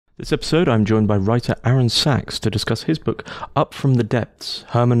This episode, I'm joined by writer Aaron Sachs to discuss his book, Up from the Depths,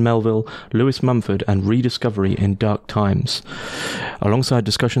 Herman Melville, Lewis Mumford, and Rediscovery in Dark Times, alongside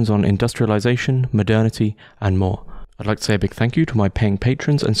discussions on industrialization, modernity, and more. I'd like to say a big thank you to my paying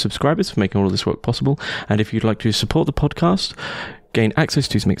patrons and subscribers for making all of this work possible, and if you'd like to support the podcast, gain access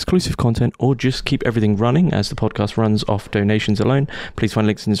to some exclusive content, or just keep everything running as the podcast runs off donations alone, please find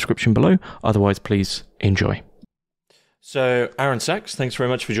links in the description below. Otherwise, please enjoy. So, Aaron Sachs, thanks very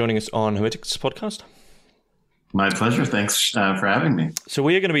much for joining us on Hermitix podcast. My pleasure. Thanks for having me. So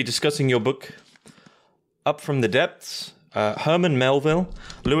we are going to be discussing your book, Up from the Depths, Herman Melville,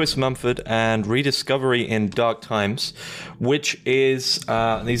 Lewis Mumford, and Rediscovery in Dark Times, which is,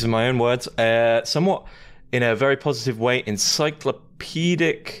 these are my own words, somewhat, in a very positive way,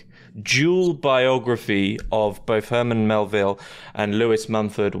 encyclopedic dual biography of both Herman Melville and Lewis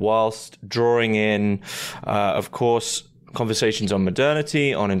Mumford, whilst drawing in, of course, conversations on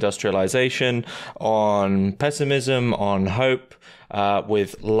modernity, on industrialization, on pessimism, on hope,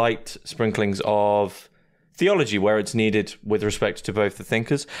 with light sprinklings of theology where it's needed with respect to both the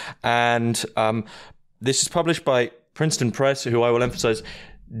thinkers. And this is published by Princeton Press, who I will emphasize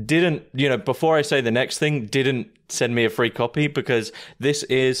didn't, before I say the next thing, didn't send me a free copy, because this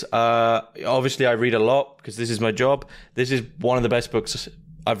is, obviously I read a lot because this is my job. This is one of the best books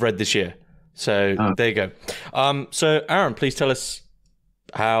I've read this year. So there you go. So Aaron, please tell us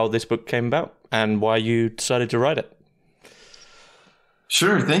how this book came about and why you decided to write it.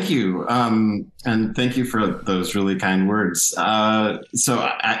 Sure. Thank you. And thank you for those really kind words. So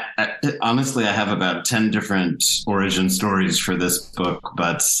I honestly, I have about 10 different origin stories for this book,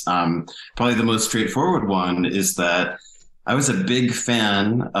 but probably the most straightforward one is that I was a big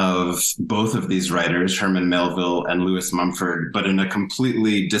fan of both of these writers, Herman Melville and Lewis Mumford, but in a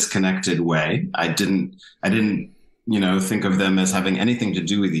completely disconnected way. I didn't, think of them as having anything to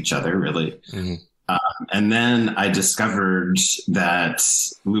do with each other, really. Mm-hmm. And then I discovered that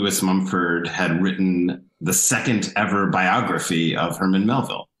Lewis Mumford had written the second ever biography of Herman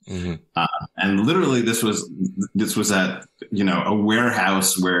Melville. Mm-hmm. And literally this was at, a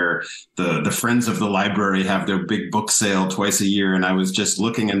warehouse where the Friends of the Library have their big book sale twice a year. And I was just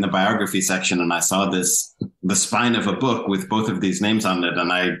looking in the biography section and I saw the spine of a book with both of these names on it.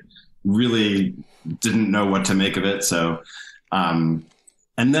 And I really didn't know what to make of it. So, and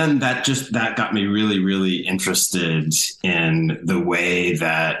then that got me really, really interested in the way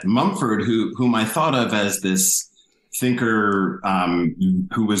that Mumford, whom I thought of as this thinker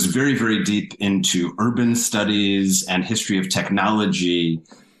who was very, very deep into urban studies and history of technology,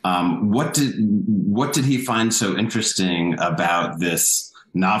 what did he find so interesting about this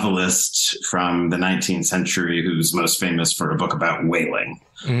novelist from the 19th century who's most famous for a book about whaling?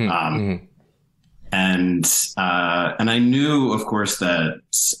 Mm-hmm. And I knew, of course, that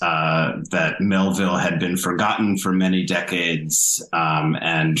Melville had been forgotten for many decades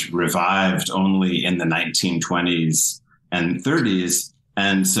and revived only in the 1920s and 30s.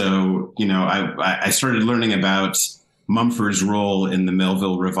 And so, I started learning about Mumford's role in the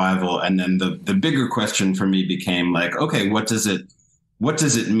Melville revival. And then the bigger question for me became like, okay, what does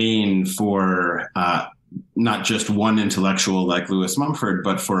it mean for not just one intellectual like Lewis Mumford,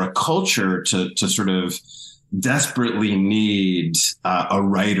 but for a culture to sort of desperately need a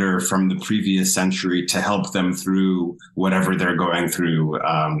writer from the previous century to help them through whatever they're going through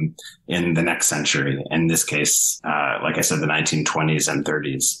in the next century. In this case, like I said, the 1920s and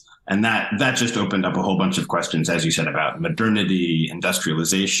 30s. And that just opened up a whole bunch of questions, as you said, about modernity,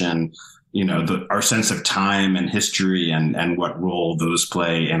 industrialization, our sense of time and history and what role those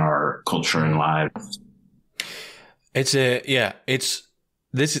play in our culture and lives. It's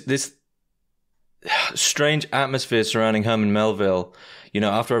this strange atmosphere surrounding Herman Melville.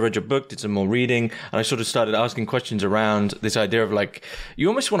 After I read your book, did some more reading, and I sort of started asking questions around this idea of like, you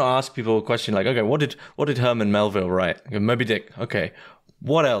almost want to ask people a question like, okay, what did Herman Melville write? Moby Dick. Okay,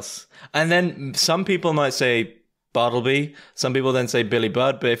 what else? And then some people might say Bartleby. Some people then say Billy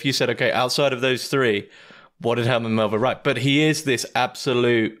Budd. But if you said, okay, outside of those three, what did Herman Melville write? But he is this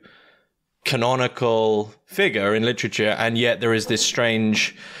absolute canonical figure in literature, and yet there is this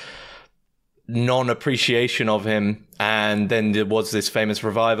strange non-appreciation of him. And then there was this famous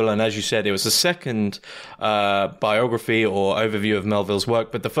revival, and as you said, it was the second biography or overview of Melville's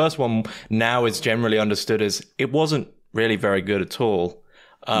work, but the first one now is generally understood as it wasn't really very good at all.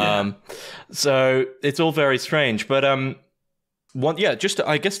 So it's all very strange, but just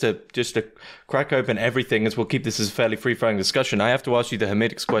to crack open everything, as we'll keep this as a fairly free-flowing discussion, I have to ask you the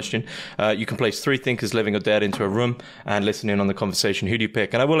Hermitix question. You can place three thinkers, living or dead, into a room and listen in on the conversation. Who do you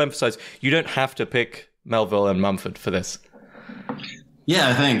pick? And I will emphasize, you don't have to pick Melville and Mumford for this.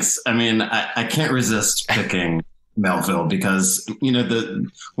 Yeah, thanks. I mean, I can't resist picking Melville because,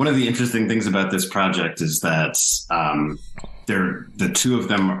 one of the interesting things about this project is that the two of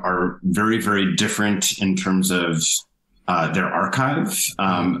them are very, very different in terms of their archive.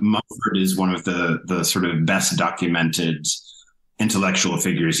 Mumford is one of the sort of best documented intellectual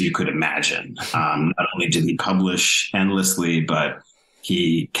figures you could imagine. Not only did he publish endlessly, but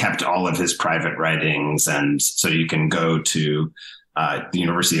he kept all of his private writings. And so you can go to the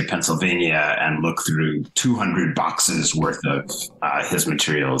University of Pennsylvania and look through 200 boxes worth of his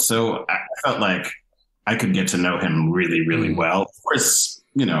materials. So I felt like I could get to know him really, really well. Of course,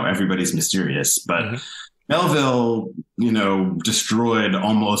 everybody's mysterious, but Melville, destroyed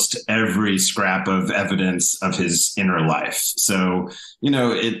almost every scrap of evidence of his inner life. So,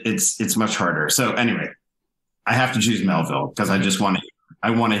 it's much harder. So anyway, I have to choose Melville because I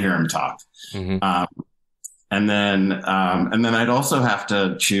want to hear him talk. And then I'd also have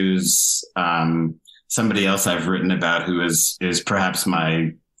to choose somebody else I've written about who is perhaps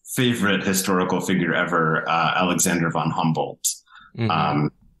my favorite historical figure ever, Alexander von Humboldt,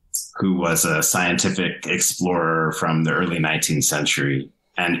 who was a scientific explorer from the early 19th century.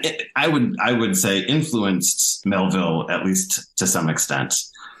 And I would say influenced Melville, at least to some extent.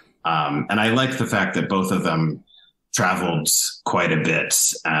 And I like the fact that both of them traveled quite a bit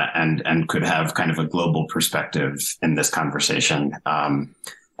and could have kind of a global perspective in this conversation. And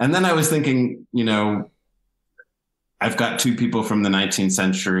then I was thinking, I've got two people from the 19th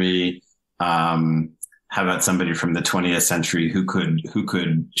century. How about somebody from the 20th century who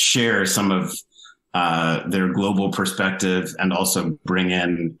could share some of their global perspective and also bring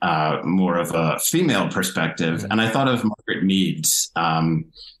in more of a female perspective? And I thought of Margaret Mead,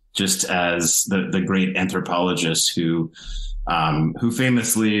 just as the great anthropologist who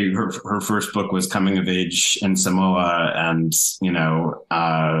famously her first book was Coming of Age in Samoa, and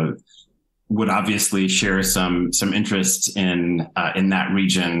would obviously share some interest in that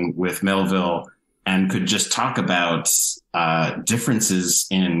region with Melville, and could just talk about differences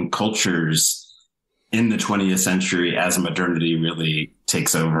in cultures in the 20th century as modernity really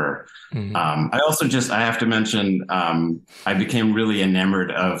takes over. I have to mention, I became really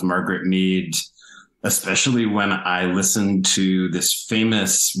enamored of Margaret Mead, especially when I listened to this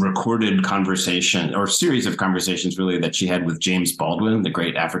famous recorded conversation or series of conversations really that she had with James Baldwin, the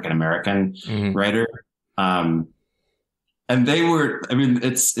great African-American writer. And they were, I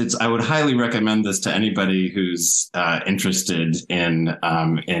would highly recommend this to anybody who's interested in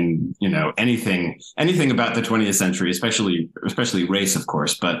anything about the 20th century, especially race, of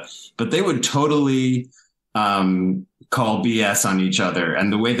course. But they would totally call BS on each other.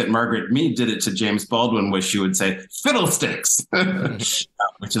 And the way that Margaret Mead did it to James Baldwin was she would say fiddlesticks,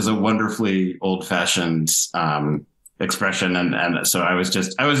 which is a wonderfully old-fashioned expression. And so I was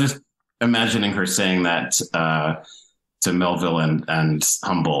just imagining her saying that to Melville and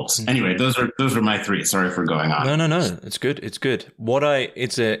Humboldt. Anyway, those are my three. Sorry for going on. No. It's good. It's good.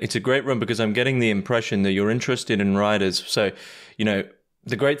 It's a great run because I'm getting the impression that you're interested in writers. So,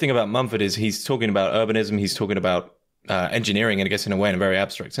 the great thing about Mumford is he's talking about urbanism. He's talking about engineering, and I guess in a way, in a very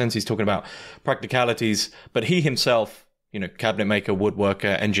abstract sense, he's talking about practicalities. But he himself, cabinet maker,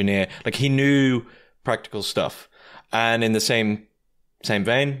 woodworker, engineer, like he knew practical stuff. And in the same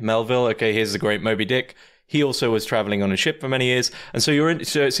vein, Melville, okay, here's the great Moby Dick. He also was traveling on a ship for many years. And so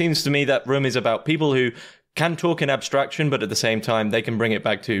so it seems to me that room is about people who can talk in abstraction, but at the same time, they can bring it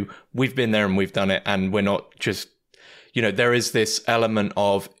back to, we've been there and we've done it. And we're not just, there is this element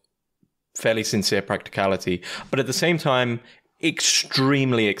of fairly sincere practicality, but at the same time,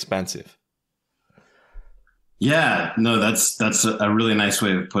 extremely expansive. Yeah, no, that's a really nice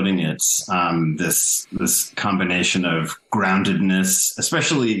way of putting it. This combination of groundedness,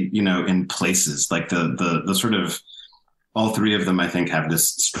 especially in places like the sort of, all three of them, I think, have this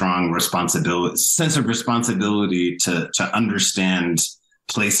strong sense of responsibility to understand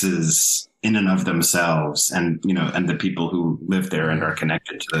places in and of themselves, and and the people who live there and are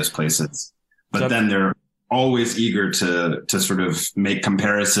connected to those places. But then they're always eager to sort of make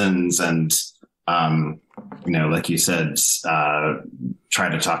comparisons and like you said, try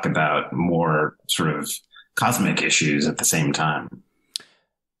to talk about more sort of cosmic issues at the same time.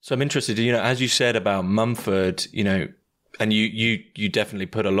 So I'm interested, as you said about Mumford, and you definitely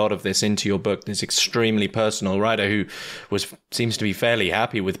put a lot of this into your book, this extremely personal writer who seems to be fairly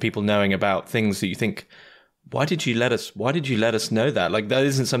happy with people knowing about things that you think, why did you let us know that? Like, that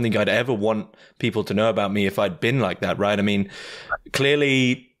isn't something I'd ever want people to know about me if I'd been like that, right? I mean,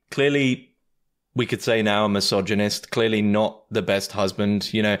 clearly we could say now a misogynist, clearly not the best husband,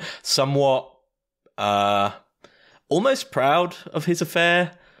 somewhat almost proud of his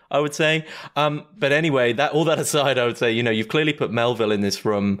affair, I would say. But anyway, all that aside, I would say, you've clearly put Melville in this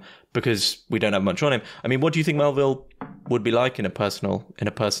room because we don't have much on him. I mean, what do you think Melville would be like in a personal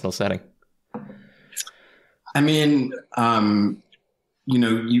setting? I mean,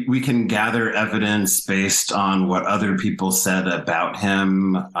 we can gather evidence based on what other people said about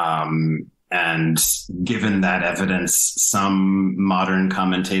him. And given that evidence, some modern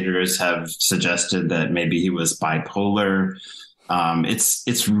commentators have suggested that maybe he was bipolar.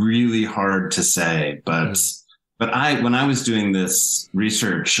 It's really hard to say, but when I was doing this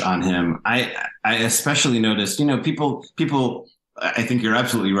research on him, I especially noticed, people, I think you're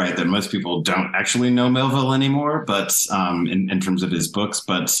absolutely right that most people don't actually know Melville anymore, but in terms of his books,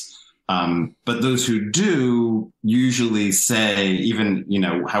 but those who do usually say, even,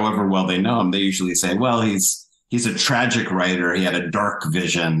 however well they know him, they usually say, well, he's a tragic writer. He had a dark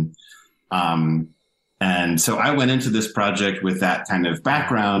vision. And so I went into this project with that kind of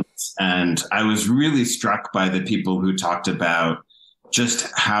background, and I was really struck by the people who talked about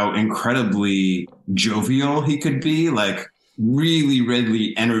just how incredibly jovial he could be, like really,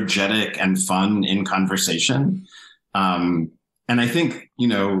 really energetic and fun in conversation. And I think,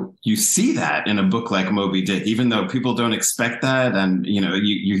 you see that in a book like Moby Dick, even though people don't expect that. And,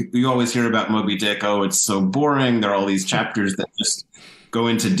 you always hear about Moby Dick. Oh, it's so boring. There are all these chapters that just go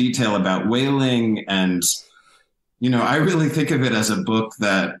into detail about whaling. And, I really think of it as a book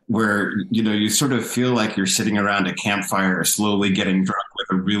where, you sort of feel like you're sitting around a campfire, slowly getting drunk with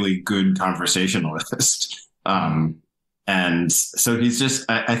a really good conversationalist. And so he's just,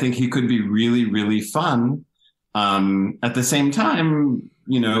 I think he could be really, really fun. At the same time,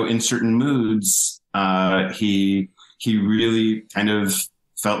 in certain moods, he really kind of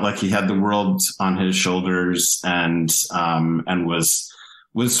felt like he had the world on his shoulders, and was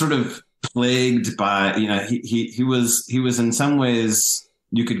sort of plagued by, he was in some ways,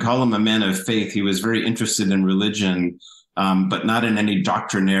 you could call him a man of faith. He was very interested in religion, but not in any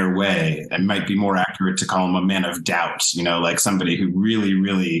doctrinaire way. It might be more accurate to call him a man of doubt, like somebody who really,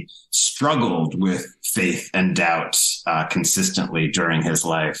 really struggled with faith and doubt consistently during his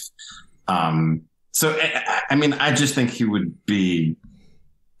life. So, I mean, I just think he would be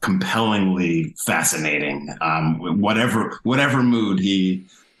compellingly fascinating, whatever mood he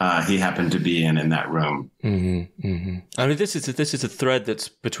happened to be in that room. Mm-hmm, mm-hmm. I mean, this is a thread that's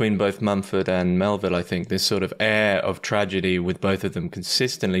between both Mumford and Melville. I think this sort of air of tragedy, with both of them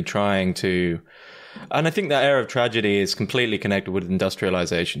consistently trying to, and I think that air of tragedy is completely connected with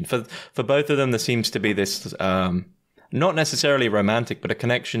industrialization. For both of them, there seems to be this, not necessarily romantic, but a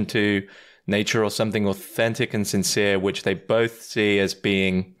connection to nature or something authentic and sincere, which they both see as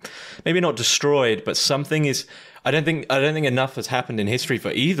being maybe not destroyed, but something is. I don't think enough has happened in history for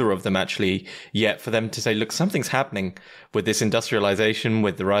either of them actually yet for them to say, look, something's happening with this industrialization,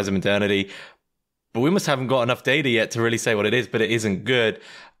 with the rise of modernity, but we must haven't got enough data yet to really say what it is, but it isn't good.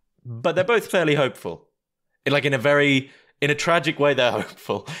 But they're both fairly hopeful. Like in a tragic way, they're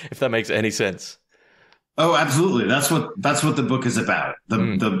hopeful, if that makes any sense. Oh, absolutely. That's what the book is about.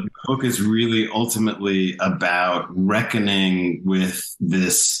 The book is really ultimately about reckoning with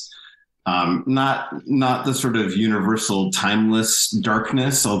this, not the sort of universal timeless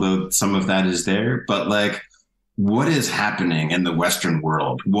darkness, although some of that is there, but like, what is happening in the Western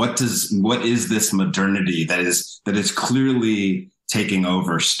world? What is this modernity that is clearly taking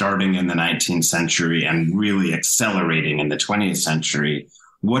over starting in the 19th century and really accelerating in the 20th century?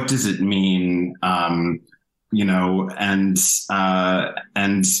 What does it mean? And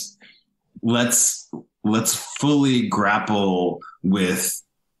let's fully grapple with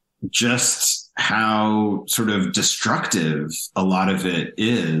just how sort of destructive a lot of it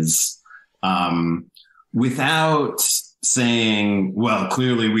is, without saying, well,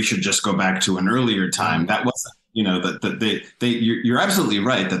 clearly we should just go back to an earlier time. That wasn't, you're absolutely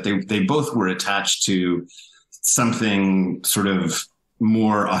right that they both were attached to something sort of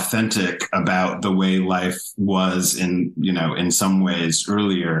more authentic about the way life was in some ways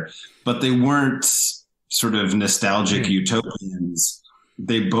earlier, but they weren't sort of nostalgic utopians.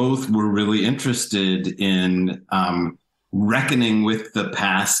 They both were really interested in reckoning with the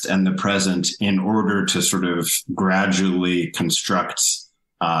past and the present in order to sort of gradually construct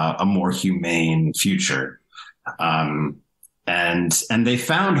a more humane future. And they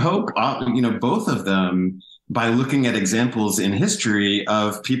found hope, both of them, by looking at examples in history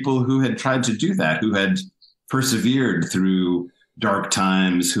of people who had tried to do that, who had persevered through dark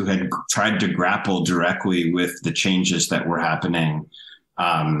times, who had tried to grapple directly with the changes that were happening.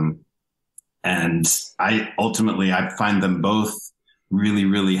 And I find them both really,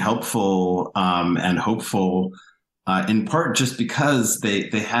 really helpful and hopeful. in part just because they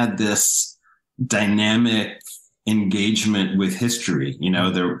had this dynamic engagement with history. You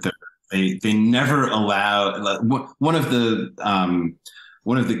know, they never allowed, like, one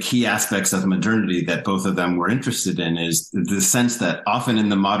of the key aspects of modernity that both of them were interested in is the sense that often in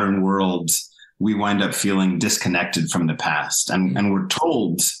the modern world, we wind up feeling disconnected from the past. And we're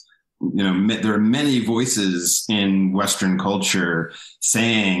told, you know, there are many voices in Western culture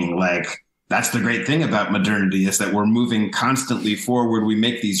saying, like, that's the great thing about modernity, is that we're moving constantly forward. We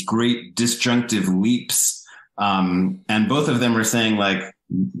make these great disjunctive leaps. And both of them are saying, like,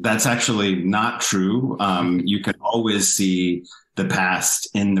 that's actually not true. You can always see the past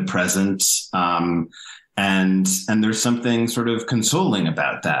in the present. And there's something sort of consoling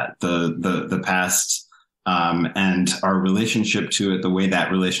about that, the past, and our relationship to it, the way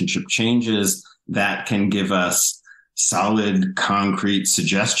that relationship changes, that can give us solid, concrete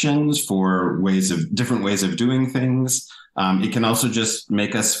suggestions for different ways of doing things. It can also just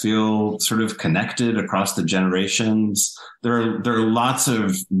make us feel sort of connected across the generations. There are lots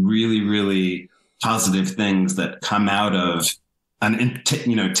of really, really positive things that come out of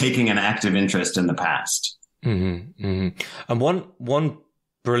taking an active interest in the past. Mm-hmm, mm-hmm. And one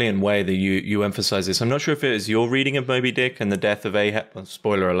brilliant way that you emphasize this, I'm not sure if it is your reading of Moby Dick and the death of Ahab. Well,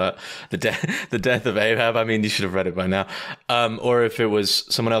 spoiler alert: the death of Ahab. I mean, you should have read it by now, or if it was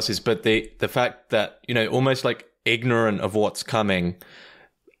someone else's. But the fact that, you know, almost like ignorant of what's coming,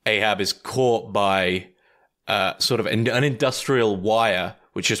 Ahab is caught by sort of an industrial wire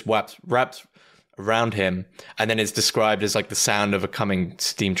which just wraps around him, and then it's described as like the sound of a coming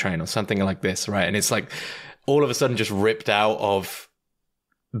steam train or something like this, right? And it's like all of a sudden just ripped out of,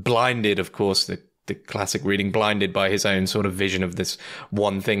 blinded, of course, the classic reading, blinded by his own sort of vision of this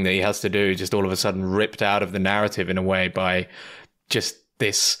one thing that he has to do, just all of a sudden ripped out of the narrative in a way by just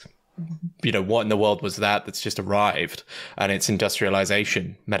this, you know, what in the world was that's just arrived, and it's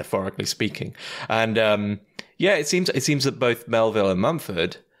industrialization, metaphorically speaking. And it seems that both Melville and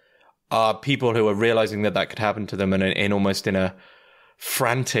Mumford are people who are realizing that could happen to them, and in almost in a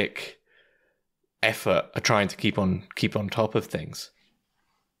frantic effort are trying to keep on top of things.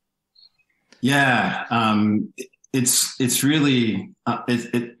 Yeah, it's really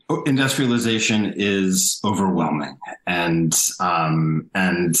industrialization is overwhelming, and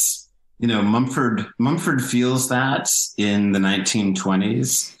you know, Mumford feels that in the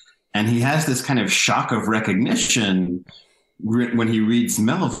 1920s, and he has this kind of shock of recognition when he reads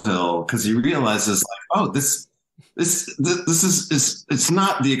Melville, because he realizes, like, oh, this is it's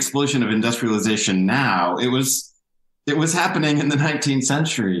not the explosion of industrialization now. It was happening in the 19th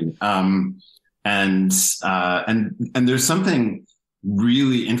century. And there's something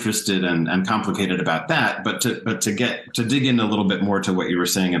really interested and complicated about that. But to dig in a little bit more to what you were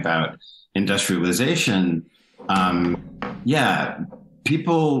saying about industrialization,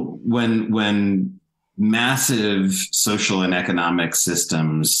 people, when massive social and economic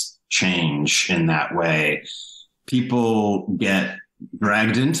systems change in that way, people get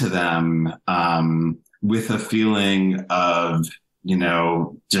dragged into them with a feeling of, you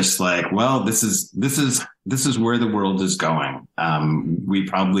know, just like, well, this is where the world is going. We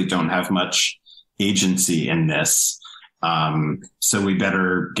probably don't have much agency in this. So we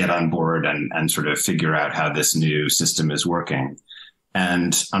better get on board and sort of figure out how this new system is working.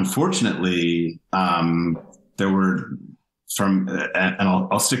 And unfortunately, there were and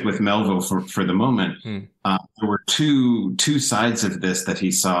I'll stick with Melville for the moment. There were two sides of this that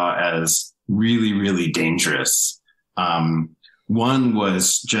he saw as really, really dangerous. One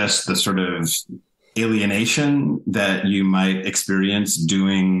was just the sort of alienation that you might experience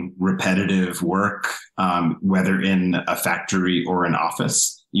doing repetitive work, whether in a factory or an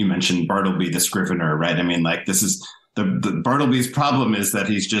office. You mentioned Bartleby, the scrivener, right? I mean, like, this is the Bartleby's problem is that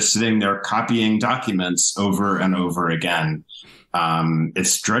he's just sitting there copying documents over and over again.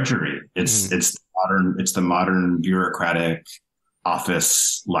 It's drudgery. It's the modern bureaucratic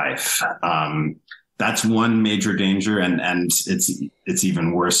office life. That's one major danger, and it's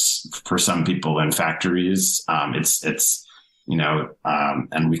even worse for some people in factories. It's you know,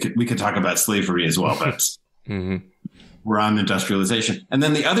 and we could talk about slavery as well, but we're on industrialization. And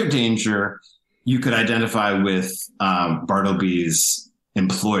then the other danger you could identify with Bartleby's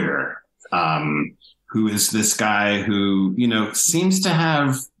employer, who is this guy who, you know, seems to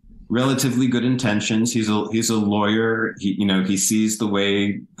have relatively good intentions. He's a lawyer. He sees the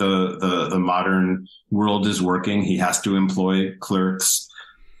way the modern world is working. He has to employ clerks,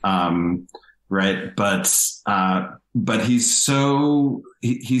 right? But he's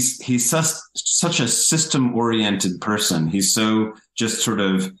such a system oriented person. He's so just sort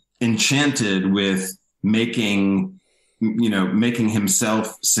of enchanted with making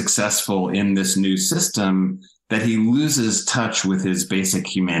himself successful in this new system, that he loses touch with his basic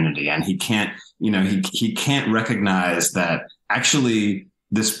humanity, and he can't recognize that actually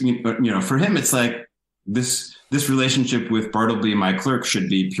this, for him, it's like this relationship with Bartleby, my clerk, should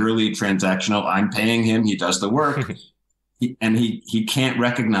be purely transactional. I'm paying him, he does the work. And he can't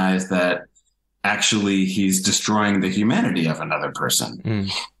recognize that actually he's destroying the humanity of another person.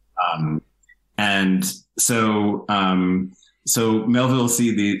 And so Melville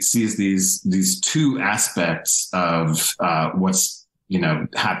sees these two aspects of what's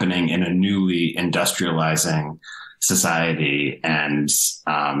happening in a newly industrializing society, and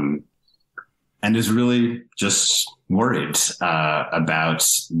is really just worried about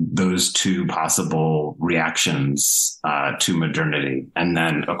those two possible reactions to modernity. And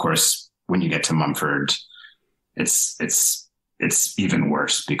then, of course, when you get to Mumford, it's even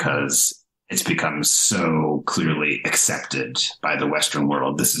worse, because it's become so clearly accepted by the Western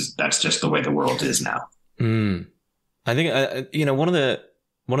world. That's just the way the world is now. I think one of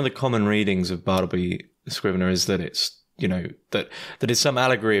the common readings of Bartleby Scrivener is that it's that it's some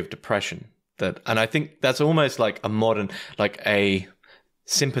allegory of depression. And I think that's almost like a modern, like a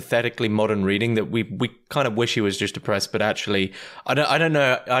sympathetically modern reading, that we kind of wish he was just depressed, but actually I don't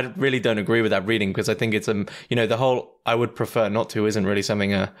know, I really don't agree with that reading, because I think it's the whole "I would prefer not to" isn't really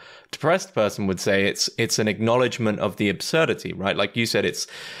something a depressed person would say. It's an acknowledgement of the absurdity, right? Like you said, it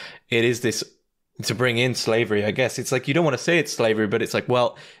is this, to bring in slavery, I guess. It's like, you don't want to say it's slavery, but it's like,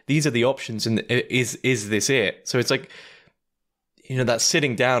 well, these are the options, and is this it? So it's like, that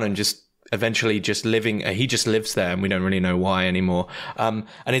sitting down and just eventually just living, he just lives there, and we don't really know why anymore. And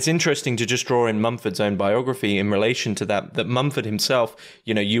it's interesting to just draw in Mumford's own biography in relation to that Mumford himself,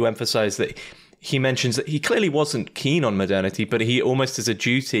 you emphasize that he mentions that he clearly wasn't keen on modernity, but he almost as a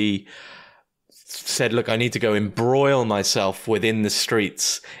duty said, look, I need to go embroil myself within the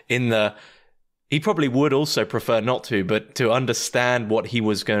streets, he probably would also prefer not to, but to understand what he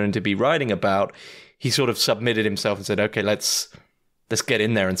was going to be writing about, he sort of submitted himself and said, okay, let's get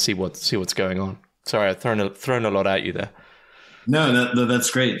in there and see what's going on. Sorry, I've thrown a lot at you there. No, that's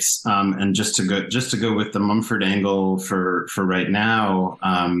great. And just to go with the Mumford angle for right now.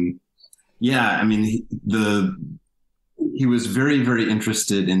 He was very, very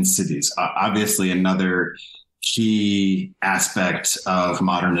interested in cities. Obviously, another key aspect of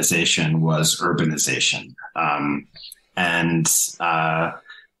modernization was urbanization. I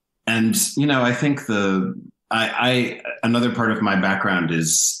think another part of my background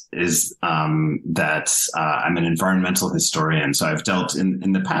is that I'm an environmental historian. So I've dealt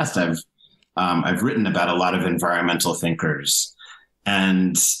in the past. I've written about a lot of environmental thinkers,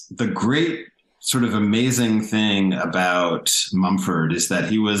 and the great sort of amazing thing about Mumford is that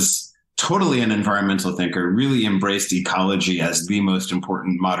he was totally an environmental thinker, really embraced ecology as the most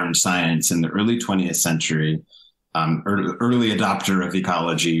important modern science in the early 20th century, early adopter of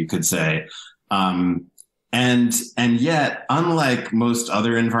ecology, you could say. And yet, unlike most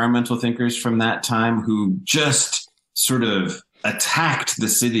other environmental thinkers from that time, who just sort of attacked the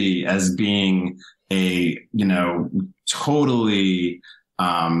city as being a, totally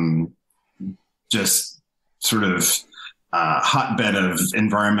just sort of hotbed of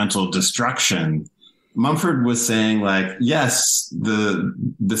environmental destruction, Mumford was saying, like, yes,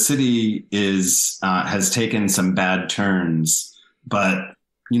 the city has taken some bad turns, but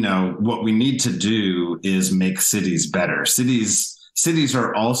what we need to do is make cities better. Cities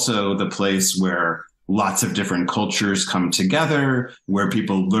are also the place where lots of different cultures come together, where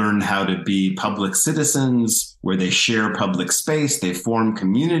people learn how to be public citizens, where they share public space, they form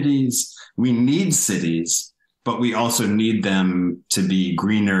communities. We need cities, but we also need them to be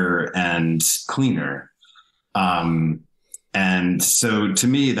greener and cleaner. And so to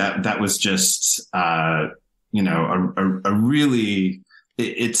me, that was just, a really,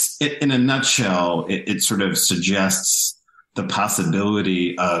 in a nutshell, it sort of suggests the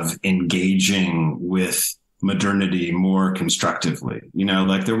possibility of engaging with modernity more constructively.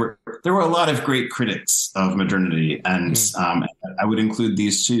 Like there were a lot of great critics of modernity, and I would include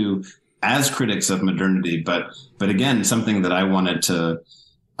these two as critics of modernity. But again, something that I wanted to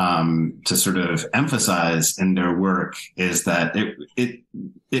sort of emphasize in their work is that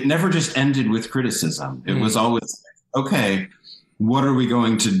it never just ended with criticism. It was always, okay, what are we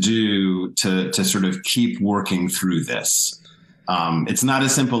going to do to sort of keep working through this? It's not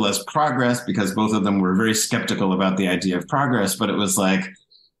as simple as progress, because both of them were very skeptical about the idea of progress, but it was like,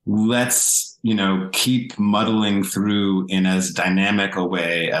 let's, keep muddling through in as dynamic a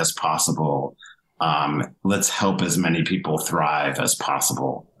way as possible. Let's help as many people thrive as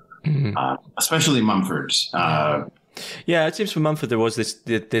possible. especially Mumford. Yeah, it seems for Mumford there was this,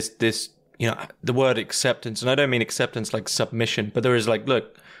 the word acceptance, and I don't mean acceptance like submission, but there is like,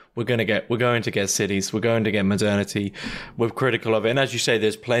 look, we're going to get cities, we're going to get modernity, we're critical of it. And as you say,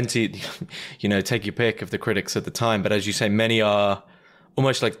 there's plenty, take your pick of the critics at the time, but as you say, many are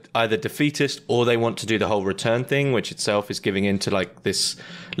almost like either defeatist or they want to do the whole return thing, which itself is giving into like this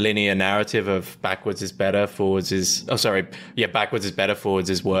linear narrative of backwards is better, backwards is better, forwards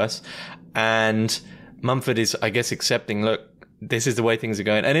is worse. And Mumford is, I guess, accepting, look, this is the way things are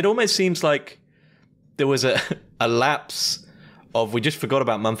going. And it almost seems like there was a lapse of, we just forgot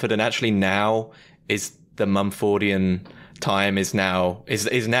about Mumford, and actually now is the Mumfordian time is now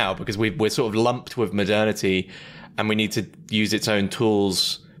because we're sort of lumped with modernity, and we need to use its own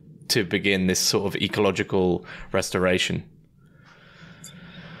tools to begin this sort of ecological restoration.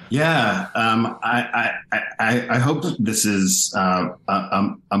 Yeah, I hope this is a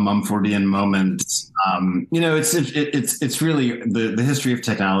Mumfordian moment. It's really the history of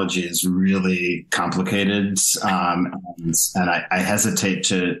technology is really complicated, and I hesitate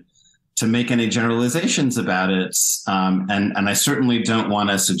to make any generalizations about it. And I certainly don't want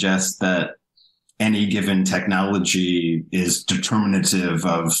to suggest that any given technology is determinative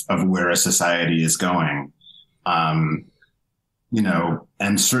of where a society is going.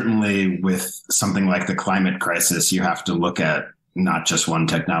 And certainly with something like the climate crisis, you have to look at not just one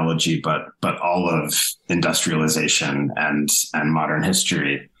technology, but all of industrialization and modern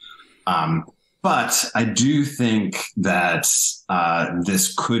history. But I do think that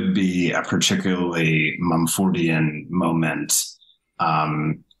this could be a particularly Mumfordian moment,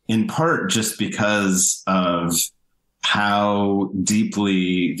 in part just because of how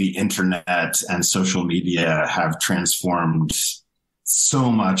deeply the internet and social media have transformed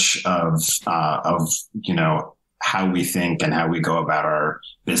so much of how we think and how we go about our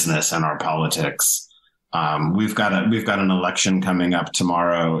business and our politics. We've got an election coming up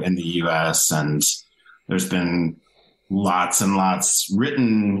tomorrow in the U.S., and there's been lots and lots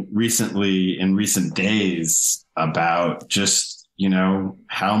written recently in recent days about just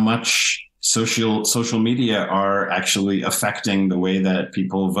how much social media are actually affecting the way that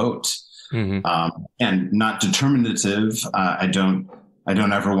people vote. Mm-hmm. And not determinative. I don't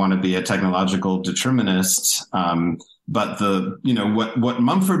ever want to be a technological determinist. But what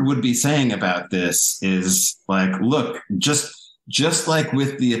Mumford would be saying about this is like, look, just like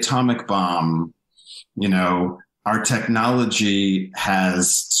with the atomic bomb, our technology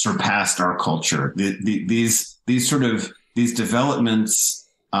has surpassed our culture. These developments,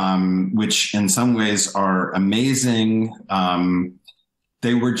 which in some ways are amazing,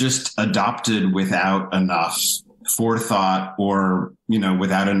 they were just adopted without enough forethought or,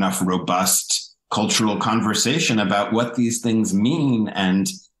 without enough robust cultural conversation about what these things mean and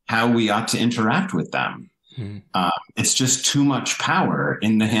how we ought to interact with them. Mm-hmm. It's just too much power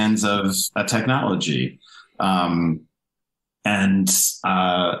in the hands of a technology. I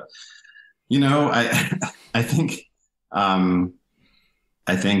think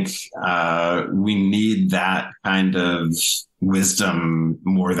we need that kind of wisdom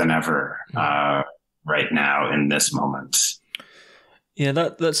more than ever right now in this moment. Yeah,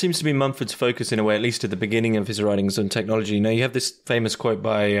 that seems to be Mumford's focus in a way, at least at the beginning of his writings on technology. You have this famous quote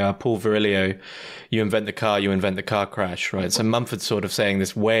by Paul Virilio, "You invent the car, you invent the car crash," right? So Mumford's sort of saying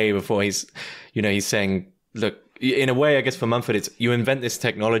this way before he's saying, look, in a way, I guess for Mumford, it's you invent this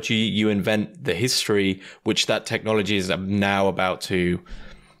technology, you invent the history, which that technology is now about to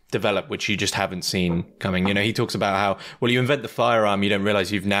develop, which you just haven't seen coming. He talks about how, well, you invent the firearm, you don't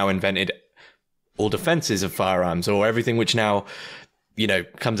realize you've now invented all defenses of firearms, or everything which now,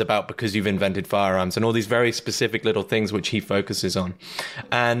 comes about because you've invented firearms, and all these very specific little things which he focuses on.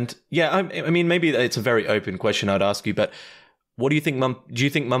 And yeah, I mean, maybe it's a very open question I'd ask you, but what do you think, do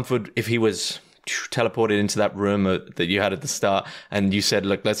you think Mumford, if he was teleported into that room that you had at the start and you said,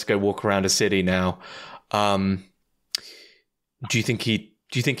 look, let's go walk around a city now, do you think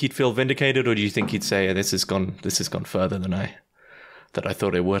he'd feel vindicated, or do you think he'd say, this has gone further than I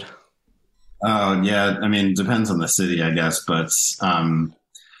thought it would? Oh yeah, I mean, depends on the city, I guess, but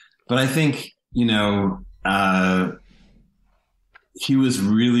I think he was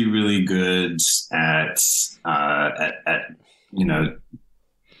really, really good at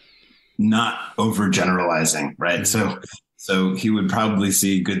not overgeneralizing, right? Mm-hmm. So he would probably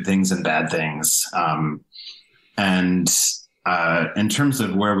see good things and bad things, and in terms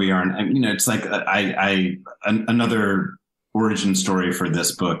of where we are, it's like another origin story for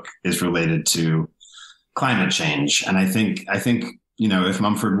this book is related to climate change. And I think, if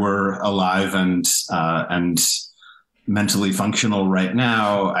Mumford were alive and mentally functional right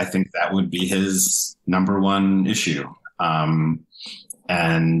now, I think that would be his number one issue. And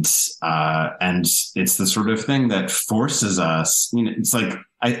it's the sort of thing that forces us, it's like,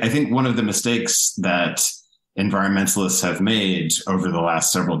 I think one of the mistakes that environmentalists have made over the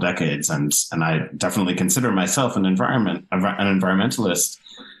last several decades, and I definitely consider myself an environmentalist,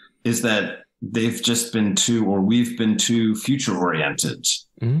 is that we've been too future oriented.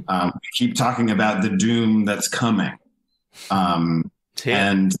 We keep talking about the doom that's coming. And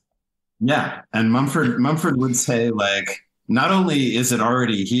Mumford would say, like, not only is it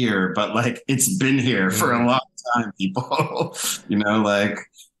already here, but like it's been here for a long time, people. Like,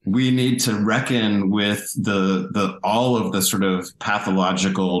 we need to reckon with the all of the sort of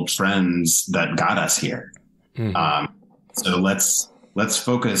pathological trends that got us here. So let's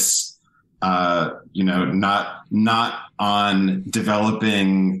focus, not on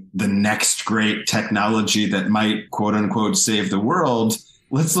developing the next great technology that might, quote unquote, save the world.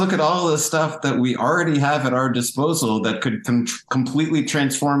 Let's look at all the stuff that we already have at our disposal that could completely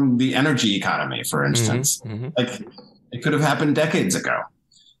transform the energy economy, for instance. Like, it could have happened decades ago,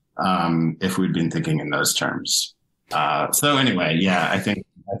 if we'd been thinking in those terms. So anyway, yeah, I think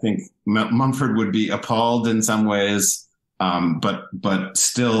Mumford would be appalled in some ways, but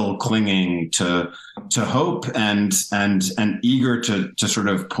still clinging to hope and eager to sort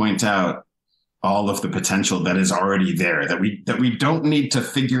of point out all of the potential that is already there, that we don't need to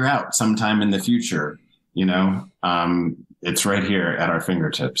figure out sometime in the future. It's right here at our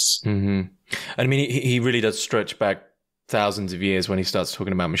fingertips. I mean, he really does stretch back thousands of years when he starts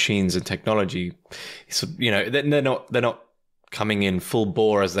talking about machines and technology. So, they're not coming in full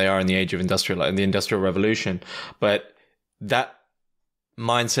bore as they are in the age of the Industrial Revolution, but that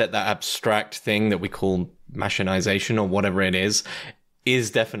mindset, that abstract thing that we call machinization or whatever it is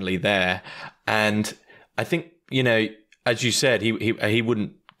definitely there. And I think, as you said, he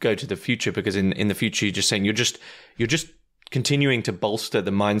wouldn't go to the future, because in the future, you're just saying you're just continuing to bolster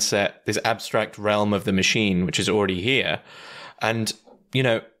the mindset, this abstract realm of the machine, which is already here. And,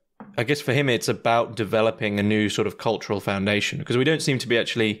 I guess for him, it's about developing a new sort of cultural foundation, because we don't seem to be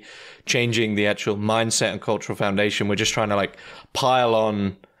actually changing the actual mindset and cultural foundation. We're just trying to like pile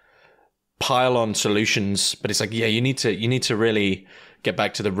on solutions. But it's like, yeah, you need to really get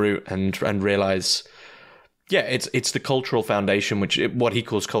back to the root and realize, yeah, it's the cultural foundation, what he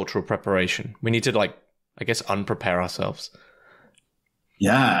calls cultural preparation. We need to, like, I guess, unprepare ourselves.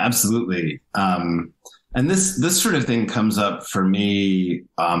 Yeah, absolutely. And this sort of thing comes up for me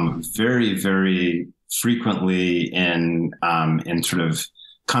very, very frequently in sort of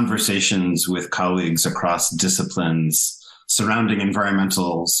conversations with colleagues across disciplines surrounding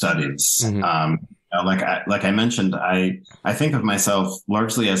environmental studies. Like I mentioned, I think of myself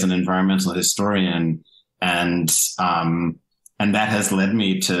largely as an environmental historian, and that has led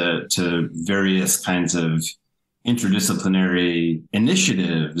me to various kinds of interdisciplinary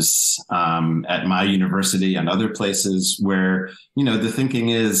initiatives at my university and other places where, the thinking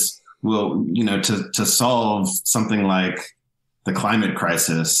is, well, to solve something like the climate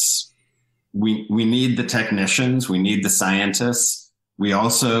crisis, we need the technicians, we need the scientists. We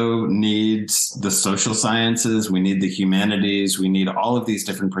also need the social sciences. We need the humanities. We need all of these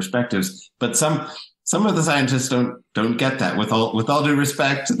different perspectives. But some of the scientists don't get that. With all due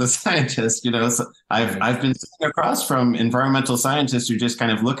respect to the scientists, so I've been sitting across from environmental scientists who just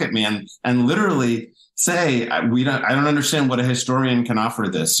kind of look at me and literally say, I don't understand what a historian can offer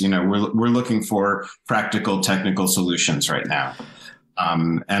this. We're looking for practical technical solutions right now.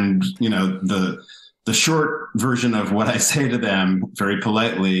 And the short version of what I say to them very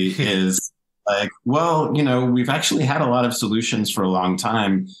politely is like, well, we've actually had a lot of solutions for a long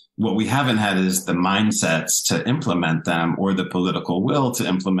time. What we haven't had is the mindsets to implement them or the political will to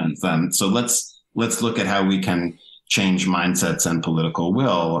implement them. So let's look at how we can change mindsets and political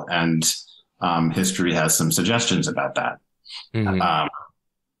will. And history has some suggestions about that.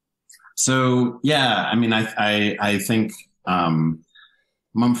 So, yeah, I mean, I think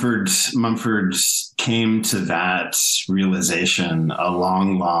Mumford came to that realization a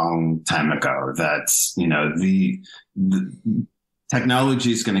long, long time ago that, the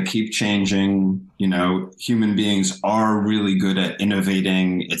technology is going to keep changing. Human beings are really good at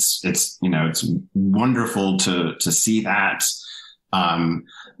innovating. It's wonderful to see that.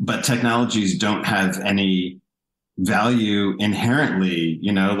 But technologies don't have any value inherently,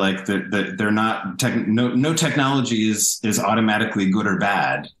 like they're not, no technology is automatically good or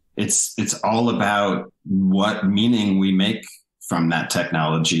bad. It's all about what meaning we make from that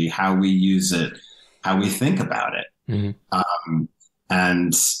technology, how we use it, how we think about it.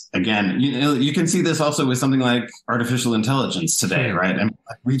 And again, you can see this also with something like artificial intelligence today, right? And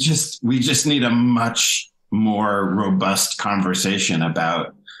we just need a much more robust conversation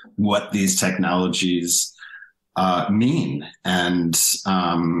about what these technologies mean, and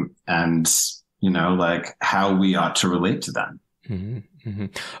like how we ought to relate to them. Mm-hmm. Mm-hmm.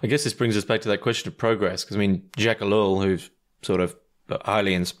 I guess this brings us back to that question of progress, because I mean, Jacques Ellul, who's sort of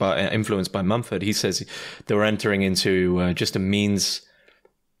highly influenced by Mumford, he says they were entering into just a means.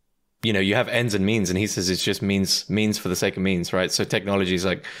 You have ends and means, and he says it's just means for the sake of means, right? So technology is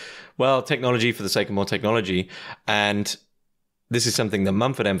like, well, technology for the sake of more technology, and this is something that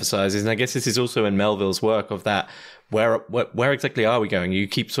Mumford emphasizes, and I guess this is also in Melville's work of that. Where exactly are we going? You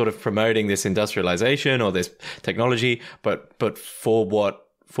keep sort of promoting this industrialization or this technology, but for what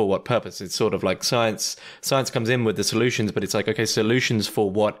purpose? It's sort of like science comes in with the solutions, but it's like, okay, solutions for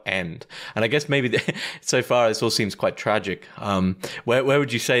what end? And I guess maybe so far this all seems quite tragic. Where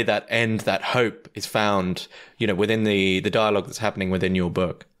would you say that end, that hope is found, within the dialogue that's happening within your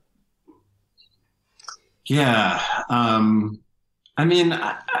book? Yeah. I mean,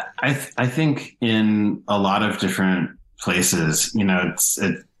 I think in a lot of different places,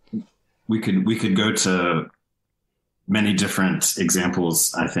 we could go to many different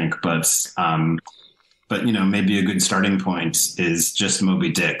examples, I think, but maybe a good starting point is just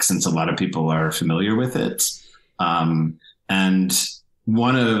Moby Dick, since a lot of people are familiar with it. And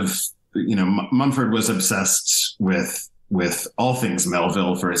one of, Mumford was obsessed with all things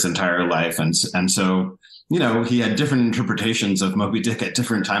Melville for his entire life, and so he had different interpretations of Moby Dick at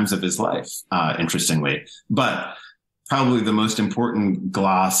different times of his life, interestingly. But probably the most important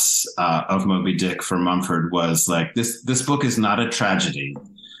gloss of Moby Dick for Mumford was like, this book is not a tragedy.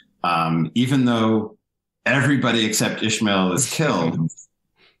 Even though everybody except Ishmael is killed,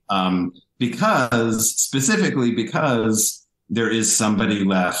 specifically because there is somebody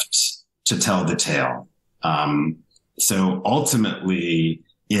left to tell the tale. So ultimately,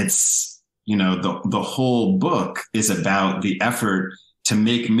 it's, the whole book is about the effort to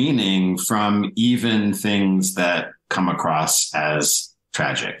make meaning from even things that come across as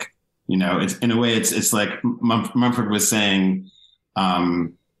tragic. It's, in a way, it's like Mumford was saying,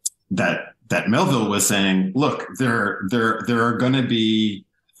 that Melville was saying, look, there are going to be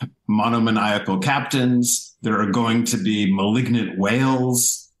monomaniacal captains. There are going to be malignant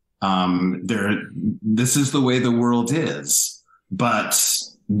whales. This is the way the world is. But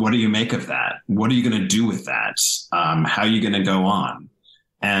what do you make of that? What are you going to do with that? How are you going to go on?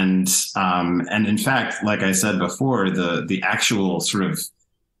 And in fact, like I said before, the actual sort of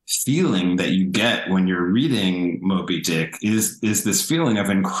feeling that you get when you're reading Moby Dick is this feeling of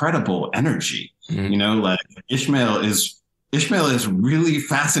incredible energy. Mm-hmm. Like Ishmael is really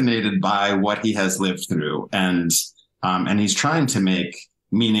fascinated by what he has lived through, and he's trying to make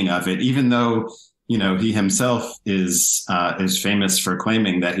meaning of it, even though he himself is famous for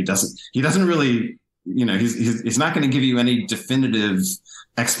claiming that he doesn't really, he's not going to give you any definitive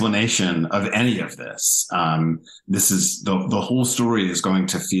explanation of any of this. This is the whole story is going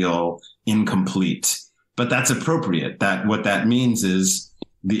to feel incomplete, but that's appropriate. What that means is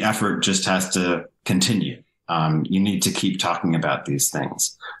the effort just has to continue. You need to keep talking about these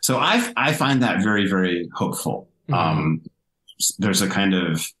things. So I find that very, very hopeful. Mm-hmm. There's a kind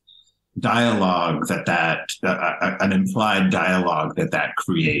of dialogue an implied dialogue that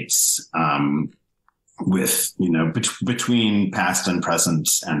creates, with, between past and present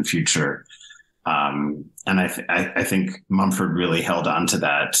and future. And I think Mumford really held on to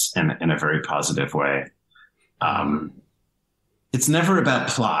that in a very positive way. It's never about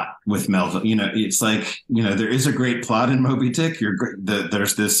plot with Melville. It's like, there is a great plot in Moby Dick.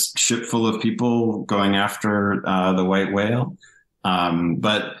 There's this ship full of people going after the white whale.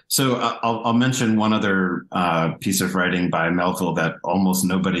 But so I'll mention one other piece of writing by Melville that almost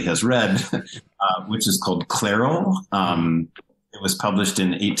nobody has read, which is called Clairol. It was published in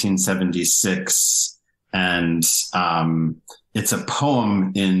 1876, and it's a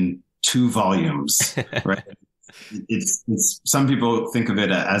poem in 2 volumes. Right? It's some people think of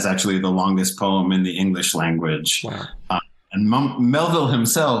it as actually the longest poem in the English language. Wow. And Melville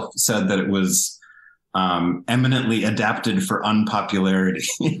himself said that it was eminently adapted for unpopularity.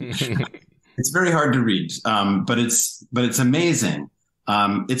 It's very hard to read, but it's amazing.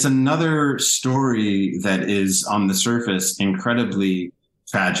 It's another story that is on the surface incredibly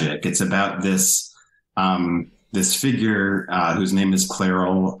tragic. It's about this figure whose name is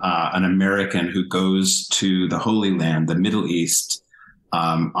Clairol, an American who goes to the Holy Land, the Middle East,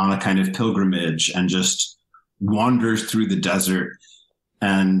 on a kind of pilgrimage, and just wanders through the desert.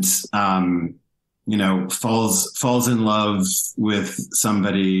 And falls in love with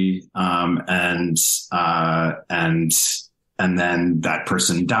somebody, and then that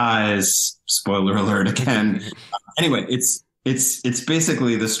person dies. Spoiler alert again. Anyway, it's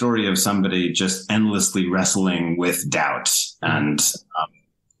basically the story of somebody just endlessly wrestling with doubt, and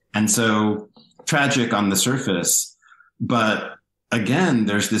so tragic on the surface, but again,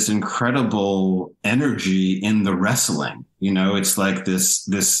 there's this incredible energy in the wrestling. It's like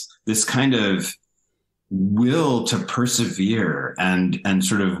this kind of will to persevere and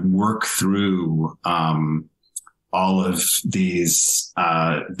sort of work through all of these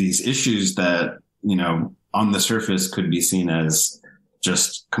issues that on the surface could be seen as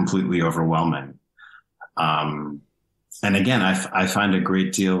just completely overwhelming. And again, I find a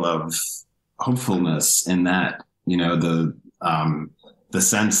great deal of hopefulness in that. The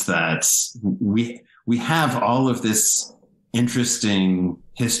sense that we have all of this interesting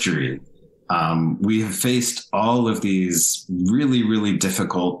history. We have faced all of these really, really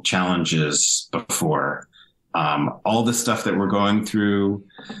difficult challenges before. All the stuff that we're going through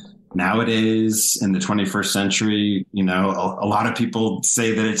nowadays in the 21st century, a lot of people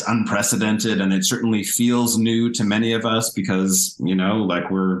say that it's unprecedented, and it certainly feels new to many of us because,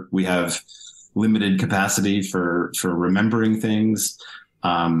 we have limited capacity for remembering things.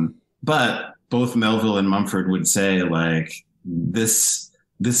 But both Melville and Mumford would say, like, this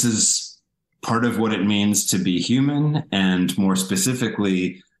is part of what it means to be human. And more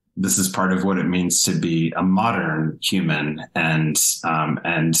specifically, this is part of what it means to be a modern human. And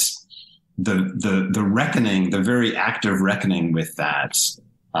the reckoning, the very act of reckoning with that,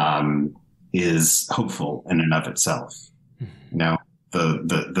 is hopeful in and of itself.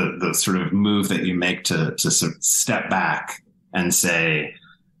 The sort of move that you make to sort of step back and say,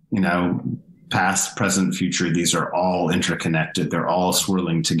 past, present, future, these are all interconnected. They're all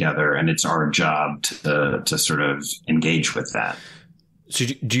swirling together, and it's our job to sort of engage with that. So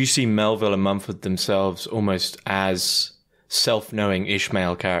do you see Melville and Mumford themselves almost as self-knowing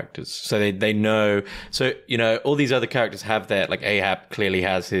Ishmael characters? So they know, so, all these other characters have their, like Ahab clearly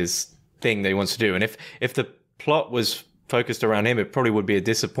has his thing that he wants to do. And if the plot was focused around him, it probably would be a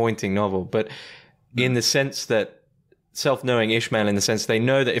disappointing novel. But in the sense that self-knowing Ishmael, in the sense they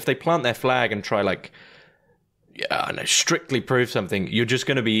know that if they plant their flag and try strictly prove something, you're just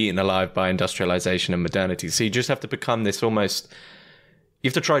going to be eaten alive by industrialization and modernity. So you just have to become this almost, you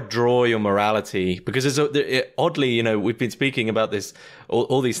have to try to draw your morality, because oddly, we've been speaking about this,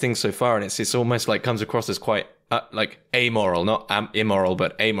 all these things so far, and it's almost like comes across as quite like amoral, not immoral,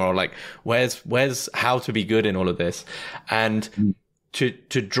 but amoral. Like where's how to be good in all of this, and to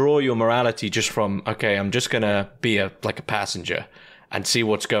draw your morality just from, okay, I'm just gonna be a passenger and see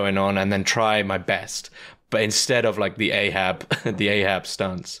what's going on, and then try my best, but instead of like the Ahab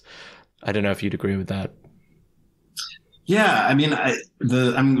stance. I don't know if you'd agree with that. Yeah, I mean,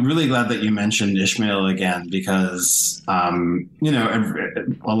 I'm really glad that you mentioned Ishmael again, because a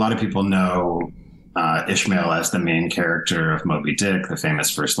lot of people know Ishmael as the main character of Moby Dick, the famous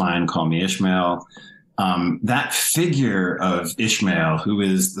first line, "Call me Ishmael." That figure of Ishmael, who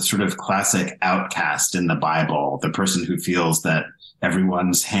is the sort of classic outcast in the Bible, the person who feels that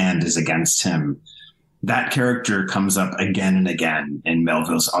everyone's hand is against him, that character comes up again and again in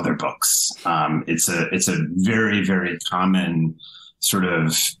Melville's other books. It's a very, very common sort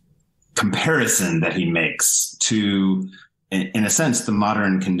of comparison that he makes to, in a sense, the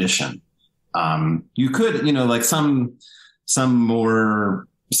modern condition. You could, like some more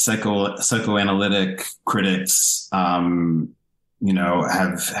psychoanalytic critics, have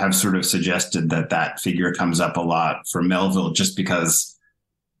sort of suggested that figure comes up a lot for Melville, just because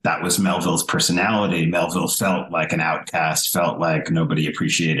that was Melville's personality. Melville felt like an outcast, felt like nobody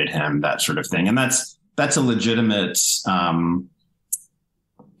appreciated him, that sort of thing. And that's a legitimate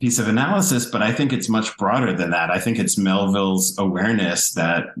piece of analysis, but I think it's much broader than that. I think it's Melville's awareness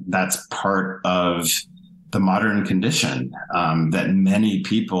that that's part of the modern condition, that many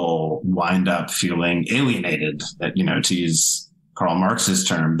people wind up feeling alienated, to use Karl Marx's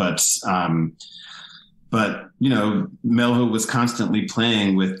term. But Melville was constantly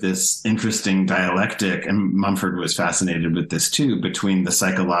playing with this interesting dialectic, and Mumford was fascinated with this too, between the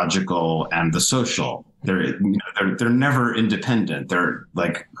psychological and the social. They're never independent. They're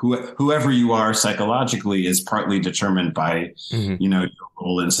like whoever you are psychologically is partly determined by, your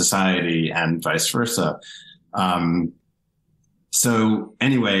role in society and vice versa. So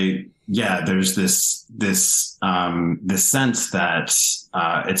anyway, yeah, there's this sense that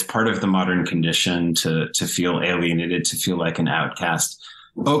it's part of the modern condition to feel alienated, to feel like an outcast.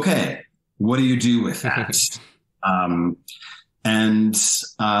 Okay, what do you do with that? And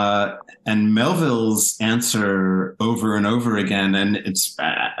Melville's answer over and over again, and it's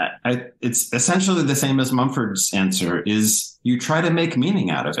essentially the same as Mumford's answer, is you try to make meaning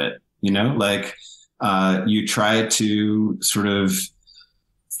out of it. Like you try to sort of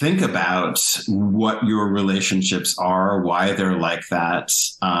think about what your relationships are, why they're like that,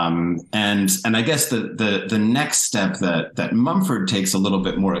 and I guess the next step that Mumford takes a little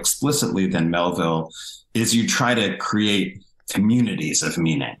bit more explicitly than Melville is you try to create communities of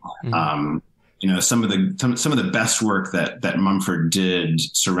meaning. Mm-hmm. Some of the best work that Mumford did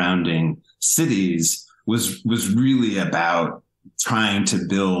surrounding cities was really about trying to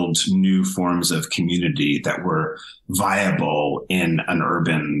build new forms of community that were viable in an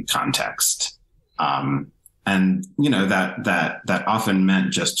urban context. And that often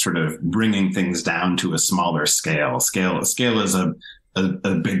meant just sort of bringing things down to a smaller scale. Scale is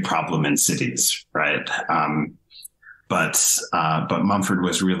a big problem in cities, right? But Mumford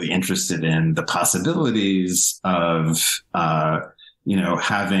was really interested in the possibilities of,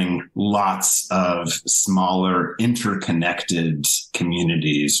 having lots of smaller interconnected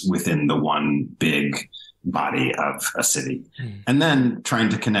communities within the one big body of a city, and then trying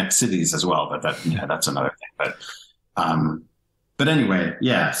to connect cities as well. But that's another thing. But anyway,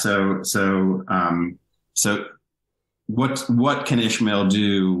 yeah. So what can Ishmael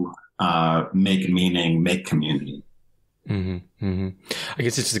do? Make meaning, make community. Mm-hmm, mm-hmm. I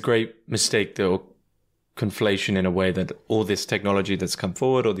guess it's a great mistake, though, conflation in a way that all this technology that's come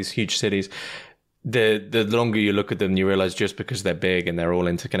forward, all these huge cities, the longer you look at them, you realize just because they're big and they're all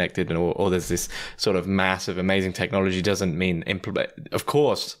interconnected or there's this sort of massive, amazing technology doesn't mean of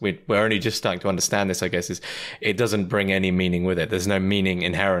course, we're only just starting to understand this, I guess, is it doesn't bring any meaning with it. There's no meaning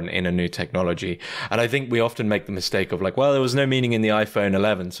inherent in a new technology. And I think we often make the mistake of like, well, there was no meaning in the iPhone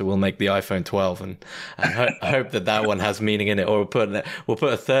 11, so we'll make the iPhone 12 and hope that one has meaning in it. Or we'll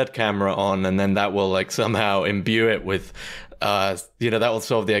put a third camera on and then that will like somehow imbue it with that will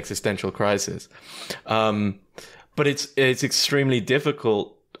solve the existential crisis. But it's extremely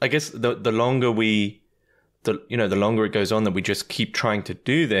difficult. I guess the longer the longer it goes on that we just keep trying to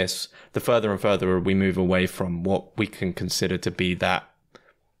do this, the further and further we move away from what we can consider to be that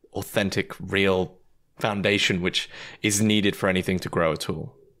authentic, real foundation, which is needed for anything to grow at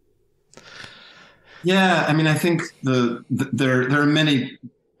all. Yeah. I mean, I think there are many.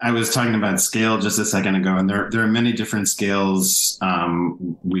 I was talking about scale just a second ago, and there are many different scales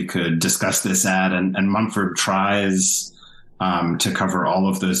we could discuss this at, and Mumford tries to cover all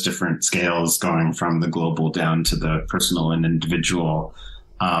of those different scales, going from the global down to the personal and individual.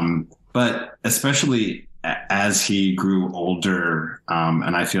 But especially as he grew older,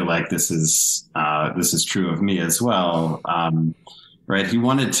 and I feel like this is true of me as well. Right? He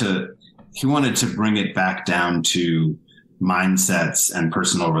wanted to bring it back down to mindsets and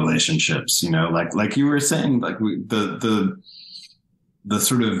personal relationships, like you were saying, like the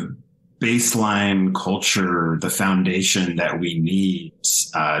sort of baseline culture, the foundation that we need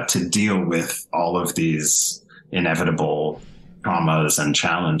to deal with all of these inevitable traumas and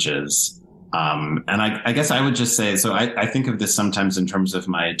challenges. And I guess I would just say, so I think of this sometimes in terms of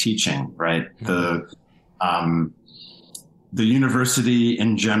my teaching, right? Mm-hmm. The university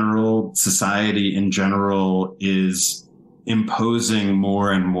in general, society in general is imposing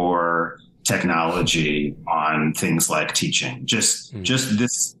more and more technology on things like teaching. Just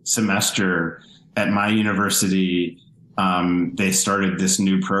this semester at my university, they started this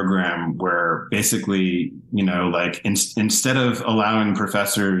new program where basically, instead of allowing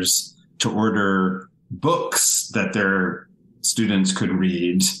professors to order books that their students could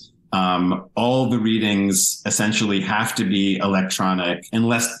read, all the readings essentially have to be electronic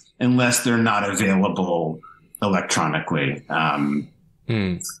unless they're not available electronically.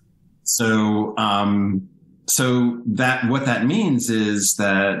 So that what that means is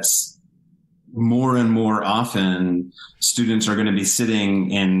that more and more often students are going to be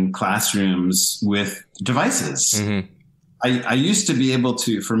sitting in classrooms with devices. Mm-hmm. I used to be able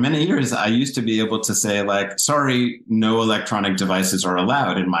to, for many years, I used to be able to say like, sorry, no electronic devices are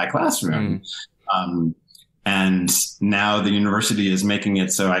allowed in my classroom. Mm-hmm. And now the university is making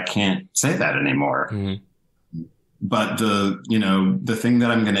it so I can't say that anymore. Mm-hmm. But the thing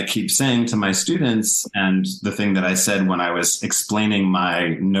that I'm going to keep saying to my students, and the thing that I said when I was explaining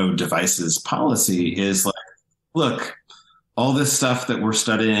my no devices policy, is like, look, all this stuff that we're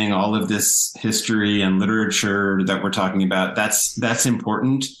studying, all of this history and literature that we're talking about, that's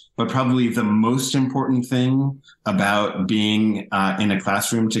important. But probably the most important thing about being in a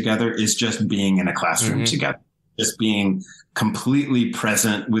classroom together is just being in a classroom mm-hmm. together. just being completely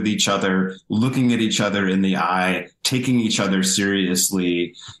present with each other, looking at each other in the eye, taking each other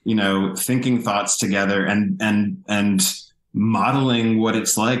seriously, thinking thoughts together, and modeling what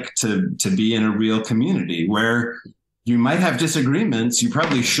it's like to be in a real community where you might have disagreements. You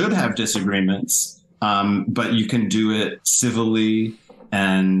probably should have disagreements, but you can do it civilly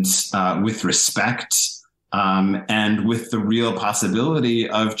and with respect, and with the real possibility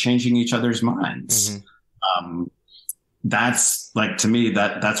of changing each other's minds. That's like, to me,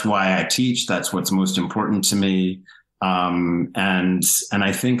 that's why I teach. That's what's most important to me. And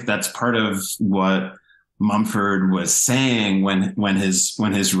I think that's part of what Mumford was saying when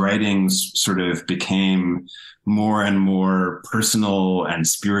his writings sort of became more and more personal and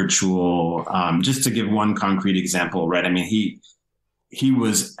spiritual. Just to give one concrete example, right? I mean, he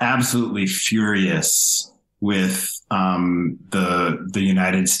was absolutely furious with the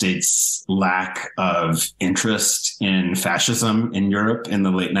United States lack of interest in fascism in Europe in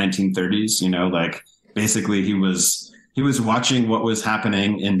the late 1930s. Like, basically he was watching what was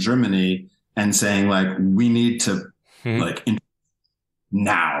happening in Germany and saying, like, we need to like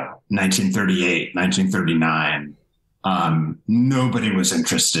now, 1938, 1939. Nobody was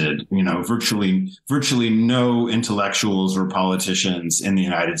interested, virtually no intellectuals or politicians in the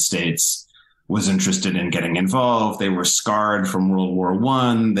United States was interested in getting involved. They were scarred from World War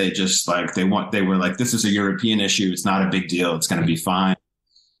I. They just they were like, this is a European issue. It's not a big deal. It's going to be fine.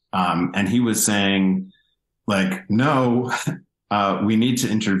 And he was saying, like, no, we need to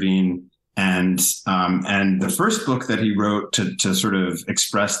intervene. And the first book that he wrote to sort of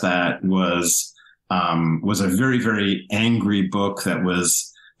express that was a very, very angry book that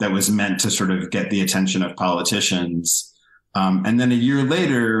was meant to sort of get the attention of politicians. And then a year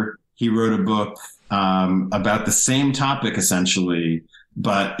later, he wrote a book about the same topic, essentially,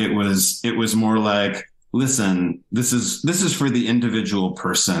 but it was more like, listen, this is for the individual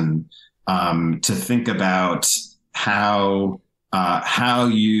person to think about how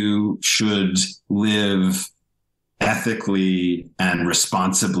you should live ethically and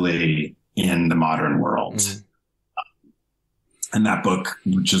responsibly in the modern world. And that book,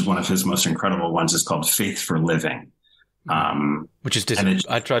 which is one of his most incredible ones, is called Faith for Living. Which is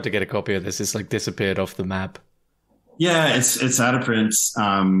I tried to get a copy of this. It's like disappeared off the map. Yeah, it's out of print.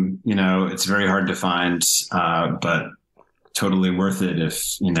 It's very hard to find, but totally worth it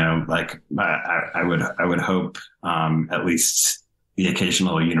if, I would hope at least the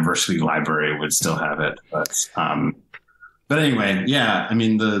occasional university library would still have it. But anyway, yeah, I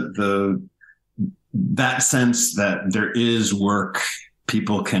mean, that sense that there is work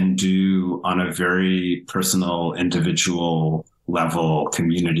people can do on a very personal, individual level,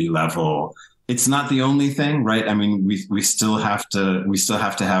 community level. It's not the only thing, right? I mean, we still have to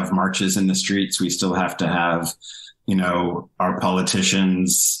have marches in the streets. We still have to have, our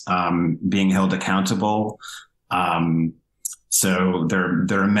politicians being held accountable. So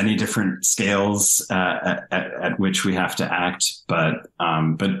there are many different scales at which we have to act, but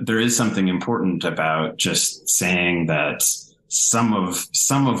there is something important about just saying that some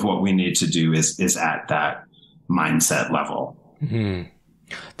of what we need to do is at that mindset level. Mm-hmm.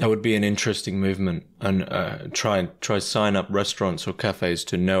 That would be an interesting movement, and try sign up restaurants or cafes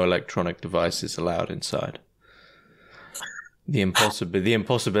to no electronic devices allowed inside. The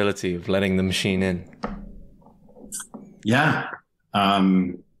impossibility of letting the machine in. Yeah. I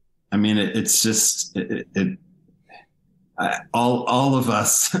mean, it's just all of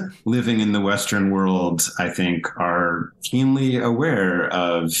us living in the Western world, I think, are keenly aware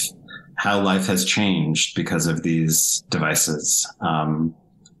of how life has changed because of these devices.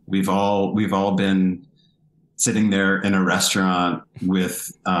 We've all been sitting there in a restaurant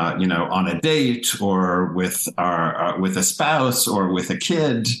with, on a date, or with a spouse or with a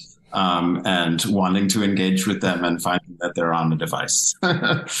kid, and wanting to engage with them and finding that they're on the device,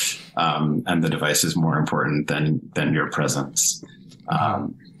 and the device is more important than your presence.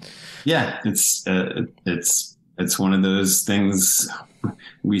 Yeah, it's one of those things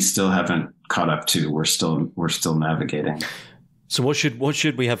we still haven't caught up to. We're still navigating. So what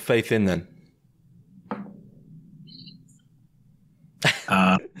should we have faith in then?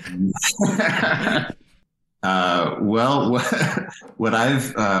 Well, what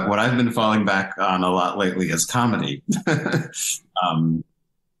I've been falling back on a lot lately is comedy,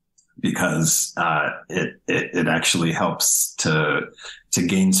 because it actually helps to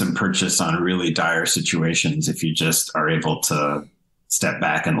gain some purchase on really dire situations if you just are able to step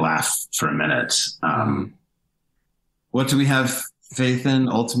back and laugh for a minute. What do we have faith in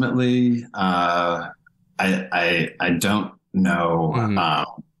ultimately? I don't know,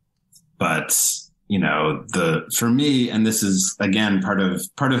 but for me, and this is again part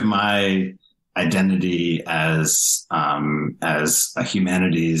of my identity as a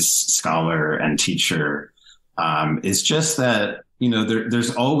humanities scholar and teacher, is just that,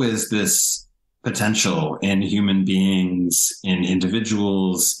 there's always this potential in human beings, in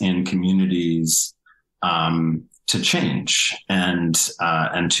individuals, in communities, to change and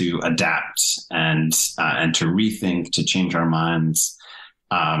to adapt and to rethink, to change our minds.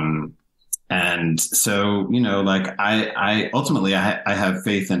 And so, I ultimately have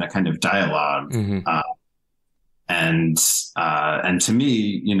faith in a kind of dialogue. And to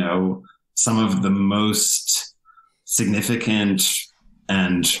me, some of the most significant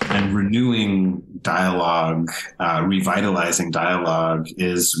and renewing dialogue, revitalizing dialogue,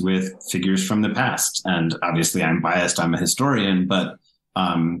 is with figures from the past. And obviously I'm biased, I'm a historian, but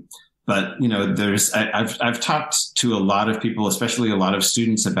I've talked to a lot of people, especially a lot of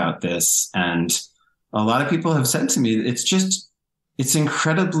students, about this. And a lot of people have said to me, it's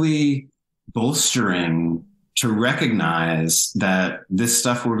incredibly bolstering to recognize that this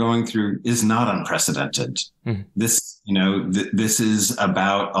stuff we're going through is not unprecedented. This is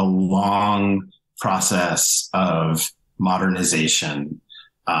about a long process of modernization.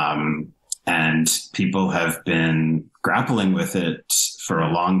 And people have been grappling with it for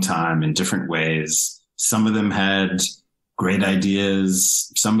a long time in different ways. Some of them had great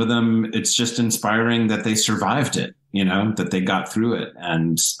ideas. Some of them, it's just inspiring that they survived it, that they got through it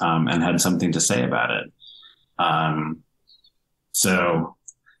and had something to say about it.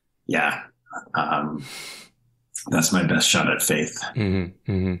 That's my best shot at faith.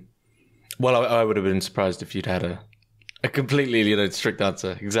 Well, I would have been surprised if you'd had a completely, strict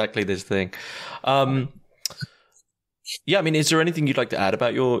answer. Exactly this thing. Is there anything you'd like to add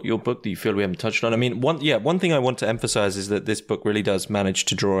about your book that you feel we haven't touched on? I mean, one thing I want to emphasize is that this book really does manage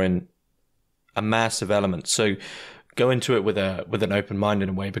to draw in a massive element. So go into it with an open mind in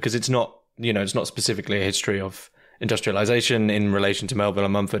a way, because it's not, it's not specifically a history of industrialization in relation to Melville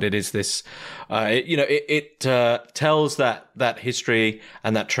and Mumford. It is this, it tells that history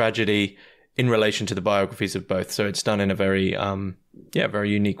and that tragedy in relation to the biographies of both. So it's done in a very,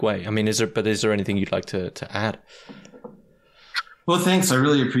 very unique way. I mean, is there anything you'd like to add? Well, thanks. I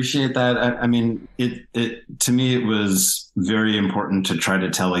really appreciate that. I mean, to me, it was very important to try to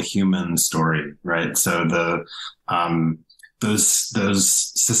tell a human story, right? So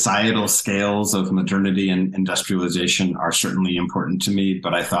those societal scales of modernity and industrialization are certainly important to me,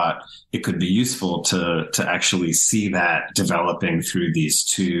 but I thought it could be useful to actually see that developing through these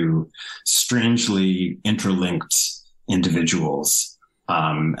two strangely interlinked individuals.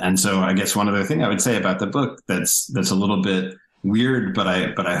 And so I guess one other thing I would say about the book that's a little bit weird, but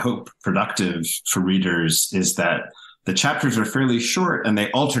I hope productive for readers, is that the chapters are fairly short and they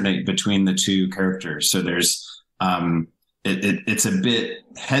alternate between the two characters. So there's it's a bit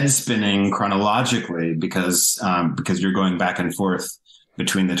head spinning chronologically because you're going back and forth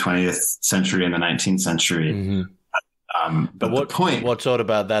between the 20th century and the 19th century. But what's odd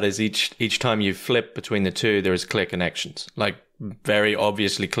about that is each time you flip between the two, there is clear connections, like very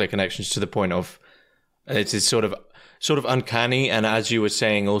obviously clear connections, to the point of it's sort of uncanny. And as you were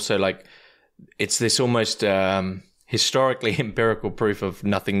saying, also, like, it's this almost historically empirical proof of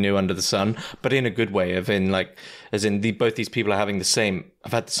nothing new under the sun, but in a good way, both these people are having have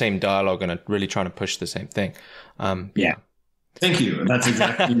had the same dialogue and are really trying to push the same thing. Thank you. That's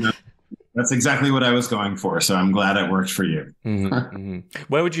exactly what I was going for. So I'm glad it worked for you.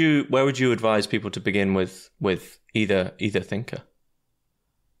 Where would you advise people to begin with either thinker?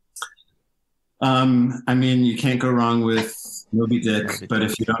 I mean, you can't go wrong with Moby Dick, but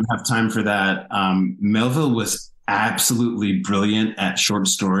if you don't have time for that, Melville was absolutely brilliant at short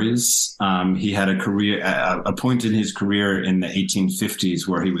stories. He had a point in his career in the 1850s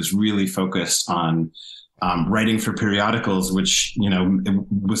where he was really focused on writing for periodicals, which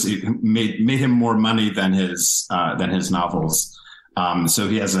made him more money than his novels. So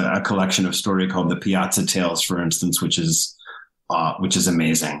he has a collection of story called the Piazza Tales, for instance, which is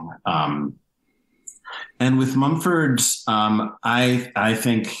amazing. And with Mumford, I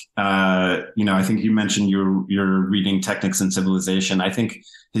think you mentioned you're reading Technics and Civilization. I think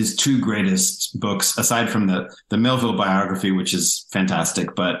his two greatest books, aside from the Melville biography, which is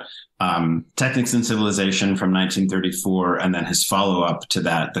fantastic, but Technics and Civilization from 1934, and then his follow-up to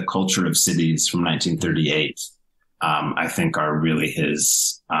that, The Culture of Cities from 1938, I think are really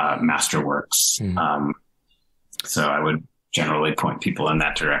his masterworks. So I would generally point people in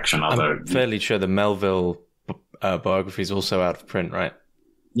that direction. Although I'm fairly sure the Melville biography is also out of print, right?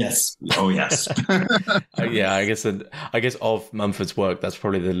 Yes. Oh, yes. I guess of Mumford's work, that's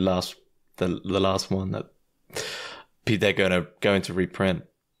probably the last the last one that they're going to go into reprint.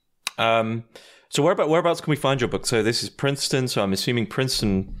 So whereabouts can we find your book? So this is Princeton, so I'm assuming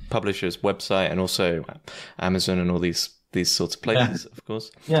Princeton publishers website and also Amazon and all these sorts of places, of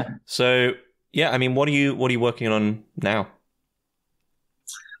course. Yeah. So yeah, I mean, what are you working on now?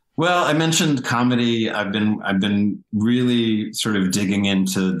 Well, I mentioned comedy. I've been really sort of digging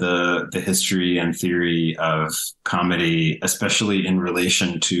into the history and theory of comedy, especially in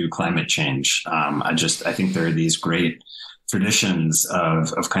relation to climate change. I think there are these great traditions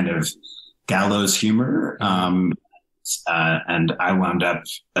of kind of gallows humor. And I wound up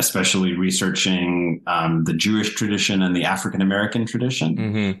especially researching the Jewish tradition and the African American tradition.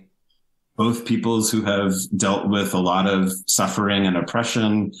 Mm-hmm. Both peoples who have dealt with a lot of suffering and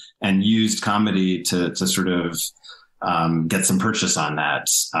oppression and used comedy to sort of get some purchase on that,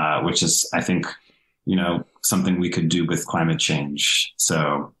 which is, I think, something we could do with climate change.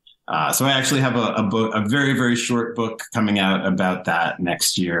 So I actually have a book, a very, very short book coming out about that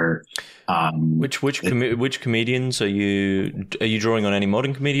next year. Which comedians are you drawing on? Any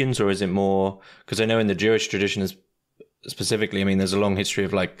modern comedians, or is it more, because I know in the Jewish tradition specifically, I mean, there's a long history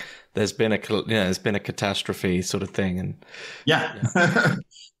of like there's been a catastrophe sort of thing, and I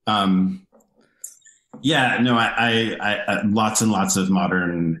lots and lots of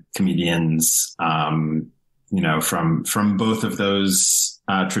modern comedians, from both of those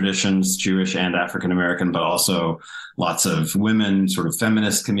traditions, Jewish and African American, but also lots of women, sort of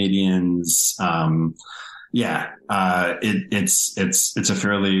feminist comedians. It's a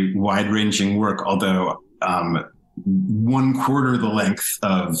fairly wide ranging work, although 1/4 the length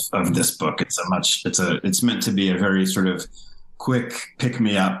of this book. It's meant to be a very sort of quick pick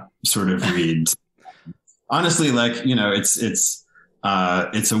me up sort of read. Honestly, it's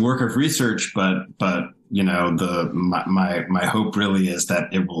a work of research, but my hope really is that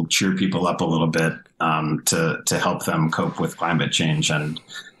it will cheer people up a little bit, to help them cope with climate change and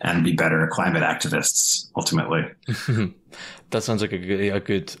be better climate activists ultimately. That sounds like a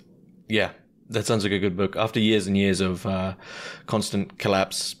good that sounds like a good book after years and years of constant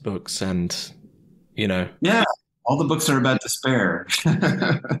collapse books, and all the books are about despair.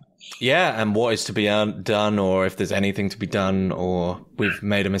 Yeah, and what is to be done, or if there's anything to be done, or we've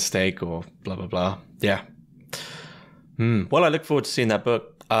made a mistake, or blah blah blah. Yeah. Well, I look forward to seeing that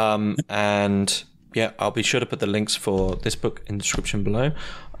book. And yeah, I'll be sure to put the links for this book in the description below.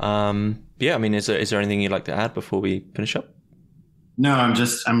 I mean, is there anything you'd like to add before we finish up? No,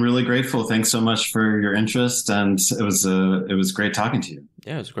 I'm really grateful. Thanks so much for your interest, and it was great talking to you.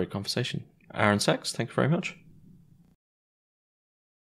 Yeah, it was a great conversation. Aaron Sachs, thank you very much.